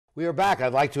We are back.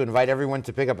 I'd like to invite everyone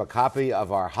to pick up a copy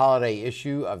of our holiday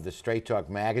issue of the Straight Talk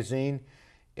magazine.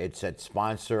 It's at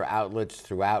sponsor outlets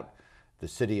throughout the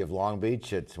city of Long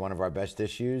Beach. It's one of our best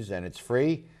issues, and it's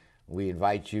free. We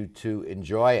invite you to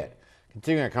enjoy it.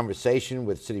 Continuing our conversation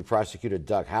with City Prosecutor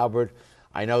Doug Haubert,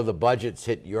 I know the budget's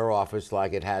hit your office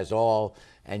like it has all,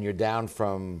 and you're down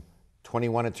from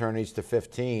 21 attorneys to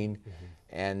 15,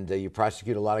 and you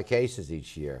prosecute a lot of cases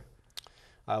each year.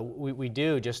 We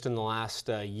do. Just in the last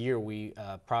year, we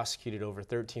prosecuted over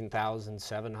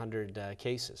 13,700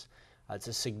 cases. It's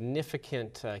a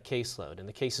significant caseload, and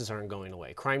the cases aren't going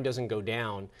away. Crime doesn't go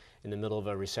down in the middle of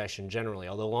a recession generally,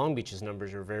 although Long Beach's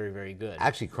numbers are very, very good.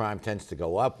 Actually, crime tends to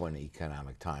go up when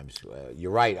economic times.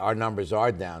 You're right, our numbers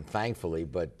are down, thankfully,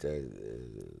 but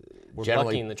We're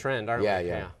generally, bucking the trend, aren't we?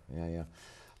 Yeah.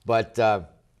 But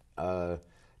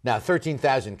now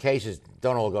 13,000 cases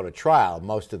don't all go to trial.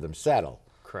 Most of them settle.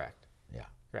 Correct. Yeah.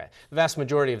 Right. The vast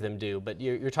majority of them do, but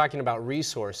you're talking about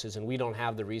resources, and we don't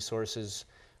have the resources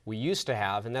we used to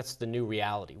have, and that's the new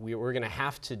reality. We're going to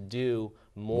have to do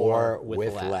more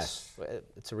with less.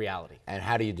 It's a reality. And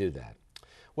how do you do that?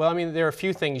 Well, I mean, there are a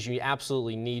few things you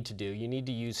absolutely need to do. You need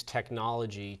to use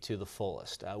technology to the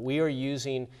fullest. We are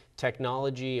using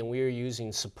technology, and we are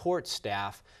using support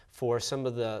staff for some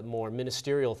of the more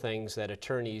ministerial things that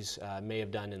attorneys may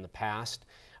have done in the past.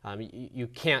 You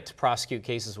can't prosecute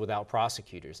cases without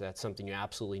prosecutors. That's something you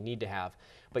absolutely need to have.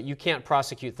 But you can't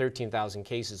prosecute 13,000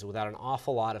 cases without an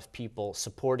awful lot of people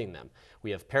supporting them. We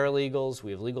have paralegals,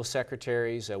 we have legal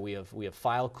secretaries, we have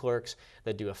file clerks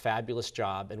that do a fabulous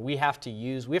job, and we have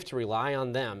to rely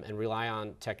on them and rely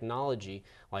on technology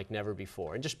like never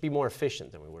before, and just be more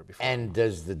efficient than we were before. And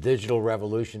does the digital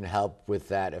revolution help with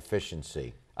that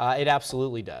efficiency? It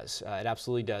absolutely does. It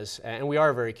absolutely does. And we are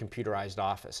a very computerized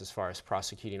office as far as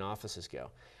prosecuting offices go.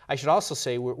 I should also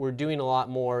say we're doing a lot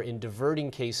more in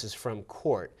diverting cases from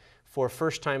court for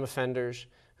first-time offenders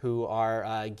who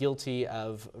are guilty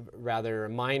of rather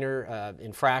minor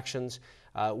infractions.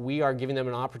 We are giving them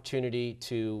an opportunity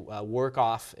to work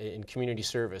off in community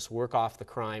service, work off the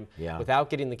crime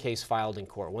without getting the case filed in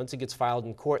court. Once it gets filed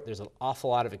in court, there's an awful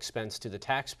lot of expense to the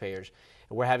taxpayers.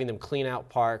 And we're having them clean out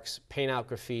parks, paint out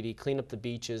graffiti, clean up the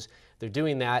beaches. They're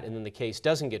doing that, and then the case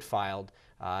doesn't get filed,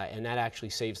 and that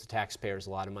actually saves the taxpayers a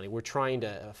lot of money. We're trying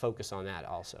to focus on that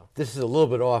also. This is a little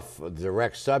bit off the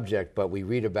direct subject, but we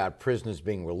read about prisoners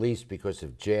being released because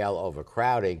of jail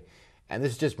overcrowding, and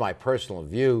this is just my personal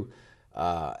view.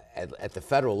 At the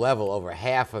federal level, over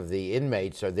half of the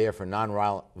inmates are there for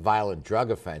non-violent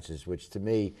drug offenses, which to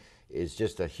me is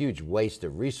just a huge waste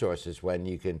of resources when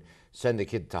you can send a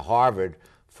kid to Harvard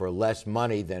for less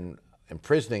money than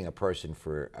imprisoning a person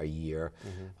for a year.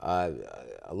 A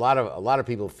lot of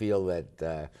people feel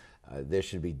that there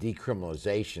should be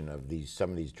decriminalization of some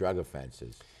of these drug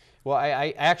offenses. Well,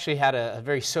 I actually had a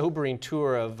very sobering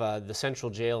tour of the Central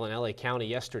Jail in LA County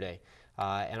yesterday.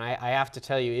 And I have to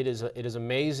tell you, it is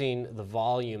amazing the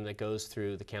volume that goes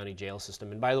through the county jail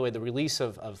system. And by the way, the release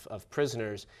of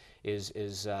prisoners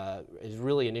is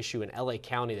really an issue in LA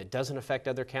County that doesn't affect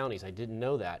other counties. I didn't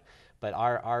know that, but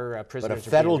our prisoners. But a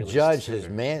federal judge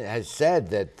has said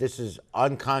that this is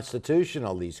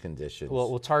unconstitutional, these conditions.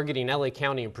 Well, targeting LA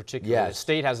County in particular. Yes. The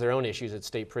state has their own issues at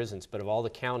state prisons, but of all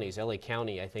the counties, LA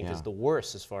County I think is the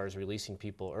worst as far as releasing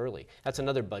people early. That's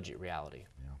another budget reality.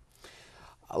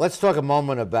 Let's talk a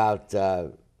moment about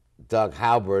Doug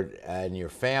Haubert and your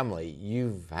family.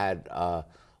 You've had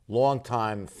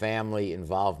long-time family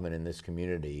involvement in this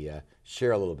community.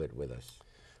 Share a little bit with us.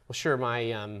 Well, sure.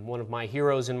 One of my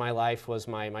heroes in my life was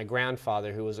my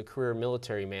grandfather, who was a career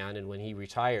military man, and when he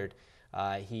retired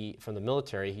from the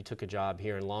military, he took a job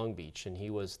here in Long Beach, and he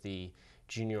was the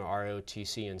junior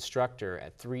ROTC instructor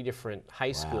at 3 different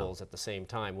high schools at the same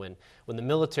time. When the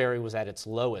military was at its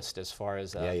lowest as far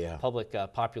as public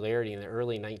popularity in the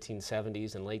early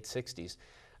 1970s and late 60s,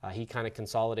 he kind of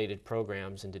consolidated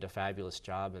programs and did a fabulous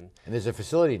job. And there's a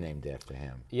facility named after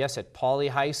him. Yes, at Pauley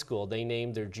High School, they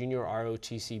named their junior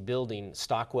ROTC building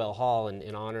Stockwell Hall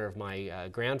in honor of my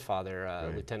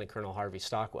grandfather, Lieutenant Colonel Harvey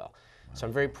Stockwell. So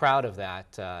I'm very proud of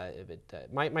that.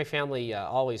 My family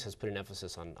always has put an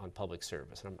emphasis on public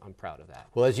service, and I'm proud of that.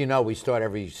 Well, as you know, we start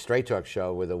every Straight Talk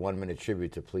show with a 1-minute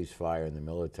tribute to police, fire, and the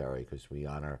military because we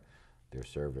honor their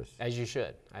service. As you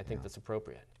should. I think that's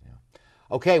appropriate.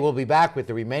 Okay, we'll be back with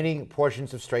the remaining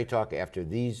portions of Straight Talk after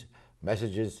these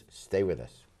messages. Stay with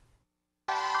us.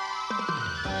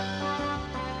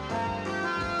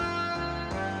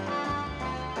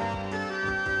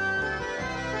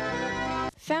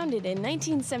 Founded in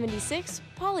 1976,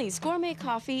 Polly's Gourmet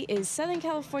Coffee is Southern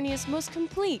California's most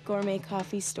complete gourmet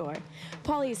coffee store.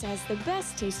 Polly's has the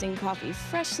best tasting coffee,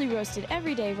 freshly roasted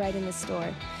every day right in the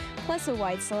store, plus a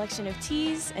wide selection of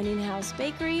teas, an in-house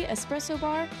bakery, espresso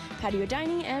bar, patio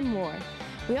dining, and more.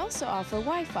 We also offer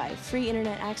Wi-Fi, free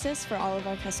internet access for all of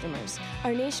our customers.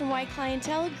 Our nationwide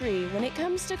clientele agree when it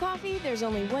comes to coffee, there's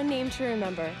only one name to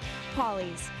remember: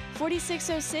 Polly's,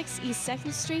 4606 East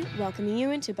 2nd Street, welcoming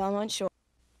you into Belmont Shore.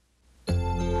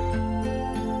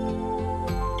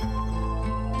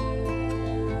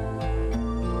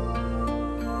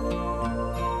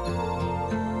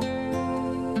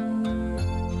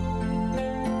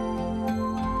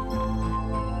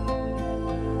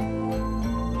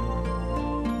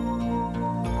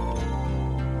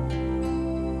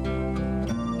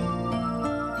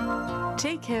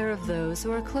 Take care of those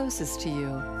who are closest to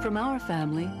you, from our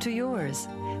family to yours.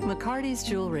 McCarty's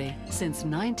Jewelry, since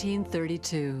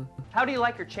 1932. How do you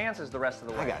like your chances the rest of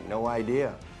the way? I got no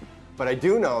idea. But I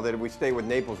do know that if we stay with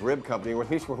Naples Rib Company,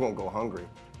 at least we won't go hungry.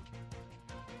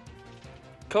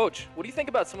 Coach, what do you think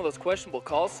about some of those questionable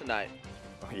calls tonight?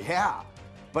 Yeah,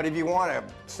 but if you want a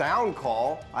sound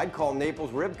call, I'd call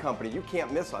Naples Rib Company. You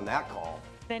can't miss on that call.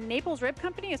 Then Naples Rib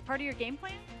Company is part of your game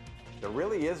plan? There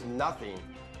really is nothing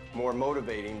more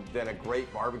motivating than a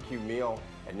great barbecue meal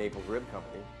at Naples Rib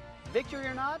Company. Victory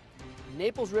or not,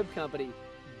 Naples Rib Company,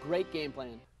 great game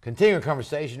plan. Continuing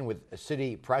conversation with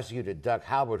City Prosecutor Doug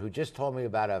Haubert, who just told me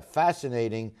about a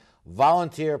fascinating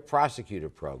volunteer prosecutor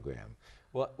program.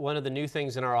 Well, one of the new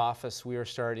things in our office, we are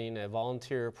starting a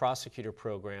volunteer prosecutor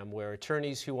program where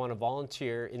attorneys who want to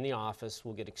volunteer in the office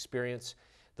will get experience.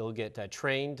 They'll get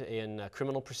trained in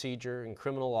criminal procedure and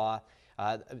criminal law.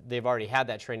 They've already had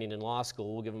that training in law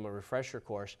school. We'll give them a refresher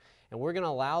course, and we're going to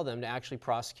allow them to actually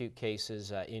prosecute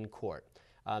cases in court.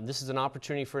 This is an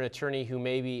opportunity for an attorney who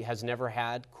maybe has never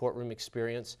had courtroom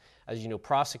experience. As you know,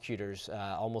 prosecutors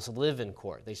almost live in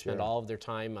court. They spend all of their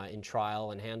time in trial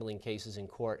and handling cases in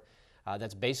court.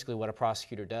 That's basically what a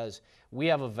prosecutor does. We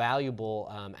have a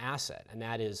valuable asset, and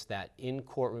that is that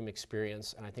in-courtroom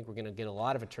experience, and I think we're going to get a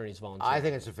lot of attorneys volunteering. I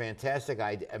think it's a fantastic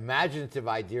idea, imaginative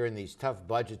idea in these tough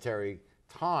budgetary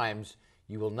times.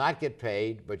 You will not get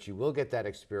paid, but you will get that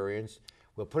experience.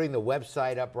 We're putting the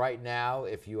website up right now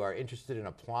if you are interested in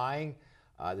applying.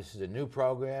 This is a new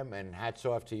program, and hats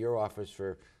off to your office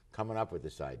for coming up with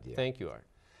this idea. Thank you, Art.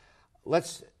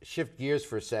 Let's shift gears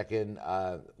for a second.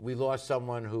 We lost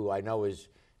someone who I know is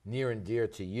near and dear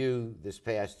to you this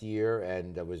past year,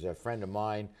 and was a friend of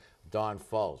mine, Don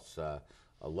Fultz, a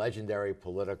legendary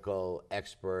political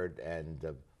expert and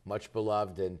much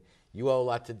beloved, and you owe a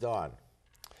lot to Don.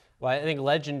 Well, I think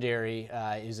legendary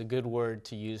is a good word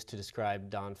to use to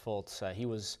describe Don Fultz. He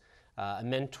was a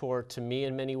mentor to me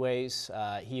in many ways.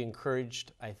 He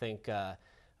encouraged, I think,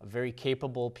 very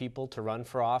capable people to run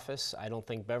for office. I don't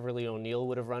think Beverly O'Neill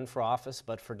would have run for office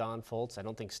but for Don Fultz. I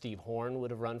don't think Steve Horn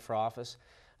would have run for office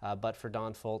but for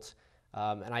Don Fultz.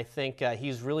 And I think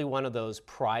he's really one of those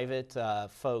private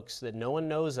folks that no one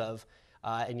knows of,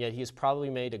 and yet he has probably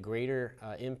made a greater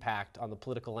impact on the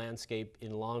political landscape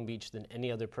in Long Beach than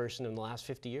any other person in the last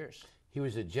 50 years. He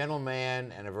was a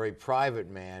gentleman and a very private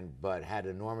man, but had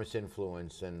enormous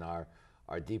influence, and our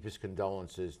deepest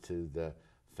condolences to the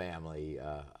family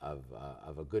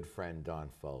of a good friend, Don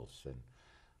Fultz.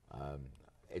 And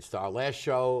it's our last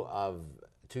show of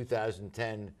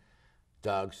 2010,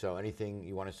 Doug, so anything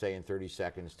you want to say in 30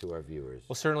 seconds to our viewers?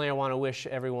 Well, certainly I want to wish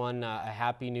everyone a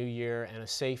happy new year and a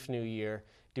safe new year.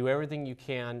 Do everything you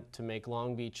can to make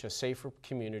Long Beach a safer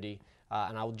community,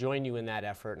 and I'll join you in that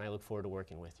effort, and I look forward to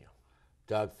working with you.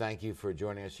 Doug, thank you for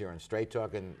joining us here on Straight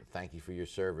Talk, and thank you for your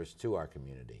service to our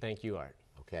community. Thank you, Art.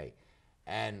 Okay.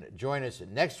 And join us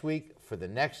next week for the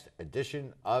next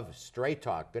edition of Straight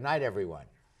Talk. Good night, everyone.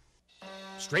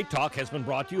 Straight Talk has been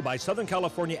brought to you by Southern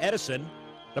California Edison,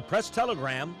 the Press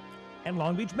Telegram, and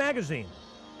Long Beach Magazine.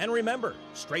 And remember,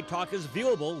 Straight Talk is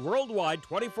viewable worldwide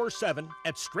 24/7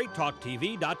 at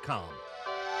straighttalktv.com.